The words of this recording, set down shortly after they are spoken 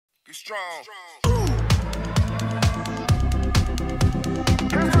Be strong.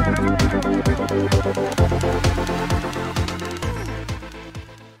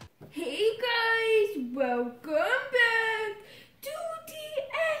 Hey guys, welcome back to the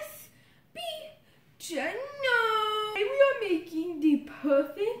SB channel. Today we are making the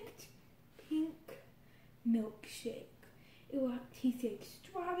perfect pink milkshake. It will taste like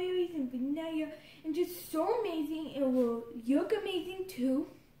strawberries and vanilla and just so amazing. It will look amazing too.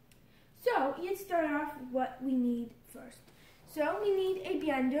 So let's start off what we need first. So we need a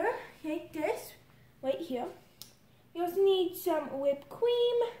blender like this right here. We also need some whipped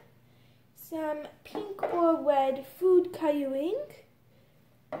cream, some pink or red food coloring,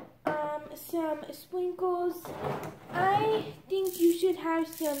 some sprinkles. I think you should have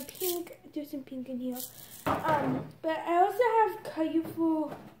some pink. There's some pink in here. But I also have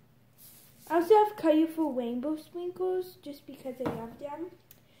colorful rainbow sprinkles just because I love them.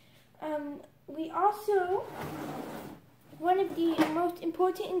 We also, one of the most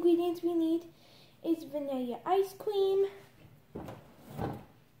important ingredients we need is vanilla ice cream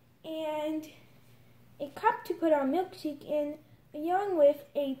and a cup to put our milkshake in, along with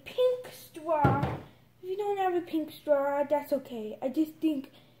a pink straw. If you don't have a pink straw, that's okay. I just think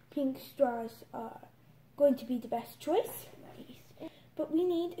pink straws are going to be the best choice. But we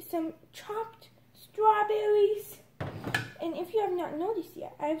need some chopped strawberries. And if you have not noticed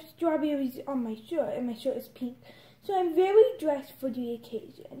yet, I have strawberries on my shirt, and my shirt is pink. So I'm very dressed for the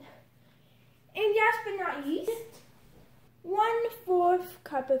occasion. And last but not least, 1/4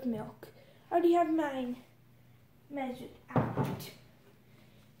 cup of milk. I already have mine measured out.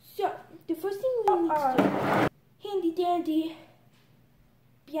 So, the first thing we need is our handy dandy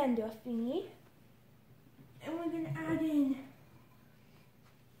blender thingy. And we're going to add in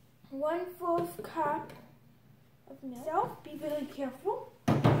 1/4 cup of milk. So, be very careful.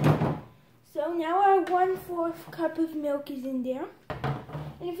 So now our 1/4 cup of milk is in there.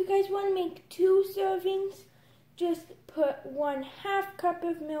 And if you guys want to make 2 servings, just put 1/2 cup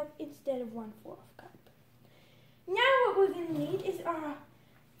of milk instead of 1/4 cup. Now what we're going to need is our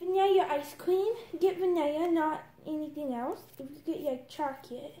vanilla ice cream. Get vanilla, not anything else. If you get like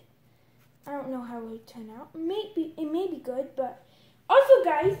chocolate, I don't know how it would turn out. It may be good, but also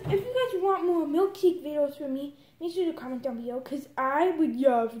guys, if you guys want more milkshake videos from me, make sure to comment down below because I would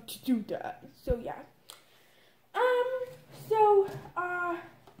love to do that. So yeah.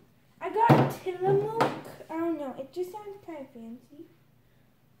 I got Tillamook. I don't know, it just sounds kind of fancy.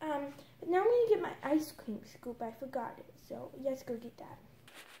 But now I'm gonna get my ice cream scoop. I forgot it, so let's go get that.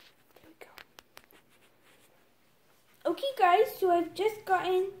 There we go. Okay guys, so I've just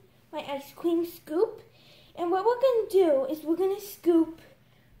gotten my ice cream scoop. And what we're going to do is we're going to scoop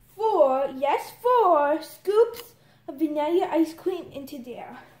 4 scoops of vanilla ice cream into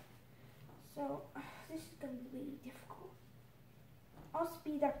there. So, this is going to be really difficult. I'll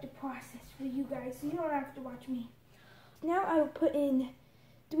speed up the process for you guys so you don't have to watch me. Now I will put in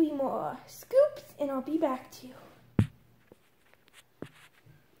 3 more scoops and I'll be back to you.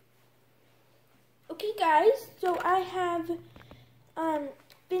 Okay guys, so I have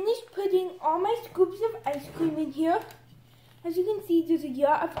finished putting all my scoops of ice cream in here. As you can see, there's a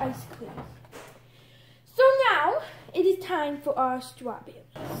lot of ice cream. So now, it is time for our strawberries.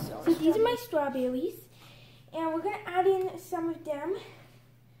 So these are my strawberries. And we're going to add in some of them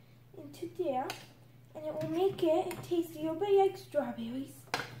into there. And it will make it taste a little bit like strawberries.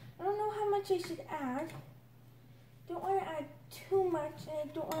 I don't know how much I should add. Don't want to add too much and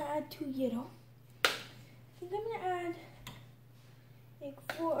I don't want to add too little. I think I'm going to add like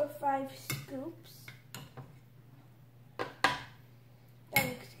 4 or 5 scoops. That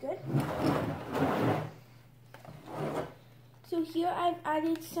looks good. So here I've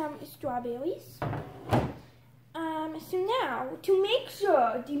added some strawberries. So now, to make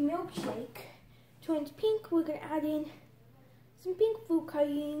sure the milkshake turns pink, we're going to add in some pink food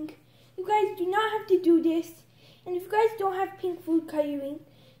coloring. You guys do not have to do this. And if you guys don't have pink food coloring,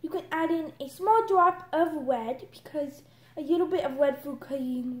 you can add in a small drop of red because a little bit of red food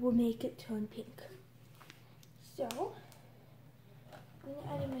coloring will make it turn pink. So, I'm going to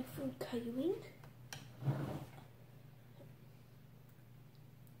add in my food coloring.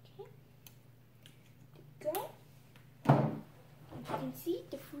 Okay. There we go. As you can see,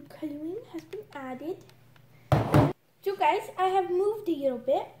 the food coloring has been added. So guys, I have moved a little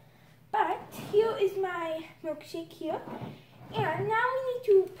bit, but here is my milkshake here. And now we need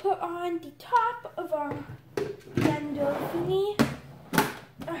to put on the top of our blender thingy.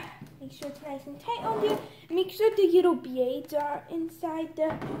 Make sure it's nice and tight on there. Make sure the little blades are inside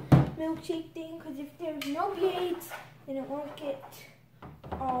the milkshake thing, because if there's no blades, then it won't get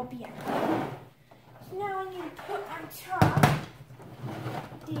all blended. So now I need to put on top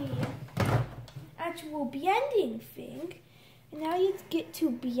the actual blending thing. And now you get to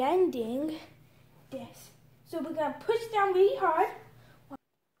blending this. So we're going to push down really hard.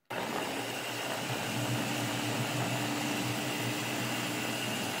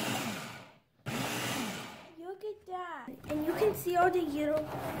 Look at that. And you can see all the little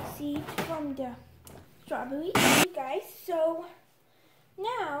seeds from the strawberry. Okay guys, so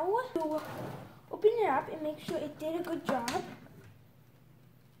now we'll open it up and make sure it did a good job.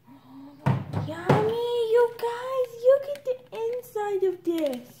 Oh, yummy, you guys, look at the inside of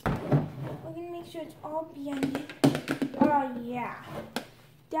this. We're going to make sure it's all blended. Oh yeah,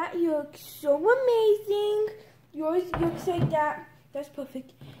 that looks so amazing. Yours looks like that. That's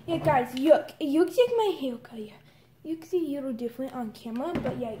perfect. Yeah guys, look, it looks like my hair color. It looks a little different on camera,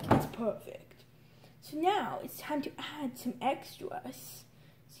 but yeah, it's perfect. So now it's time to add some extras.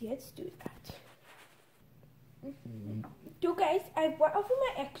 So let's do that. So guys, I brought over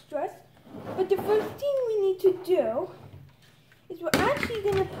my extras, but the first thing we need to do is we're actually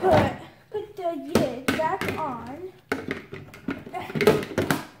gonna put the lid back on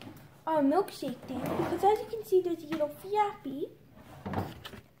our milkshake thing, because as you can see, there's a little flappy,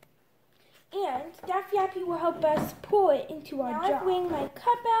 and that flappy will help us pour it into our jar. Now I bring my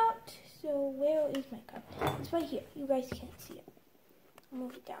cup out. So where is my cup? It's right here. You guys can't see it. I'll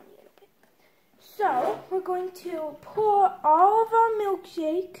move it down a little bit. So we're going to pour all of our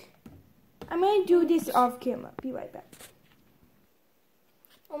milkshake. I'm going to do this off camera. Be right back.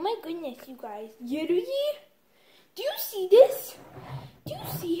 Oh my goodness, you guys. Literally, do you see this? Do you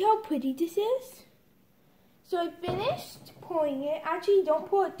see how pretty this is? So I finished pouring it. Actually, don't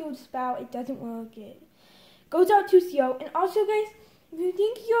pour it through the spout. It doesn't work. It goes out too slow. And also, guys, if you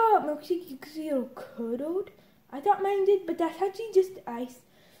think your milkshake looks a little curdled, I thought mine did, but that's actually just ice.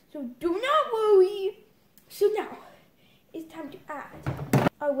 So do not worry. So now, it's time to add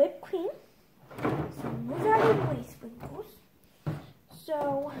our whipped cream. So move out of the way, sprinkles.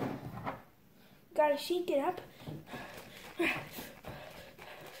 So, gotta shake it up.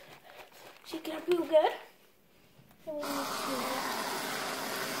 Shake it up real good. And we need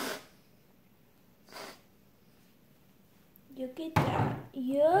to look at that.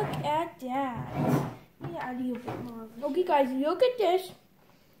 Look at that. Yeah, add a little bit more. Okay guys, look at this.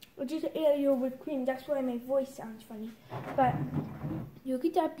 I just ate a little whipped cream. That's why my voice sounds funny. But look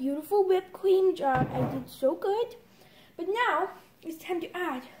at that beautiful whipped cream job. I did so good. But now it's time to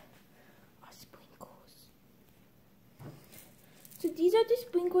add our sprinkles. So these are the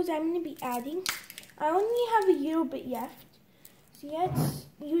sprinkles I'm going to be adding. I only have a little bit left. So let's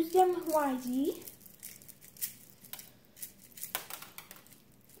use them wisely.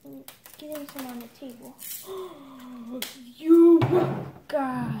 Getting some on the table. You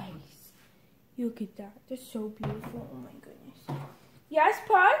guys, look at that. That's so beautiful. Oh my goodness. Last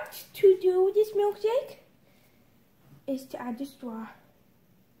part to do this milkshake is to add the straw.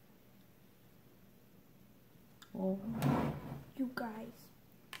 Oh, you guys,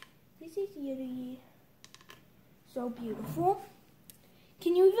 this is really so beautiful.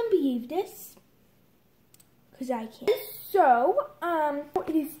 Can you even believe this? Because I can't. So,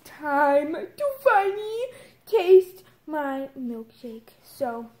 it is time to finally taste my milkshake.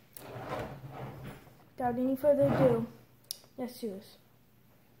 So, without any further ado, let's do this.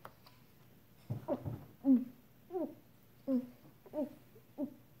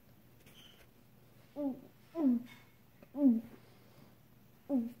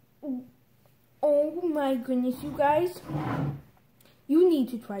 Oh my goodness, you guys. You need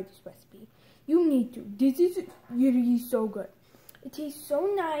to try this recipe. You need to. This is literally so good. It tastes so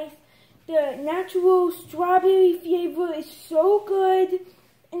nice. The natural strawberry flavor is so good.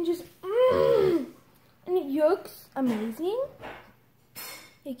 And just, and it looks amazing.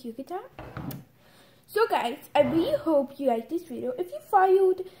 Like, look at that. So guys, I really hope you liked this video. If you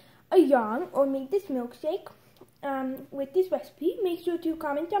followed along or made this milkshake with this recipe, make sure to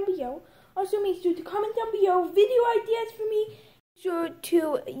comment down below. Also, make sure to comment down below video ideas for me. Make sure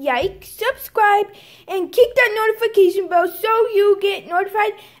to like, subscribe, and click that notification bell so you get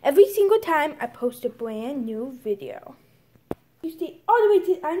notified every single time I post a brand new video. You stay all the way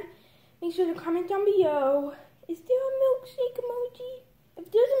to the end. Make sure to comment down below. Is there a milkshake emoji?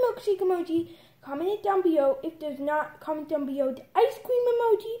 If there's a milkshake emoji, comment it down below. If there's not, comment down below the ice cream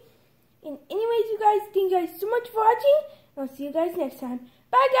emoji. And anyways, you guys, thank you guys so much for watching. And I'll see you guys next time.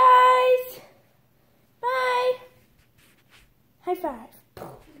 Bye, guys. Bye. High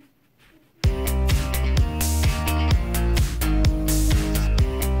five.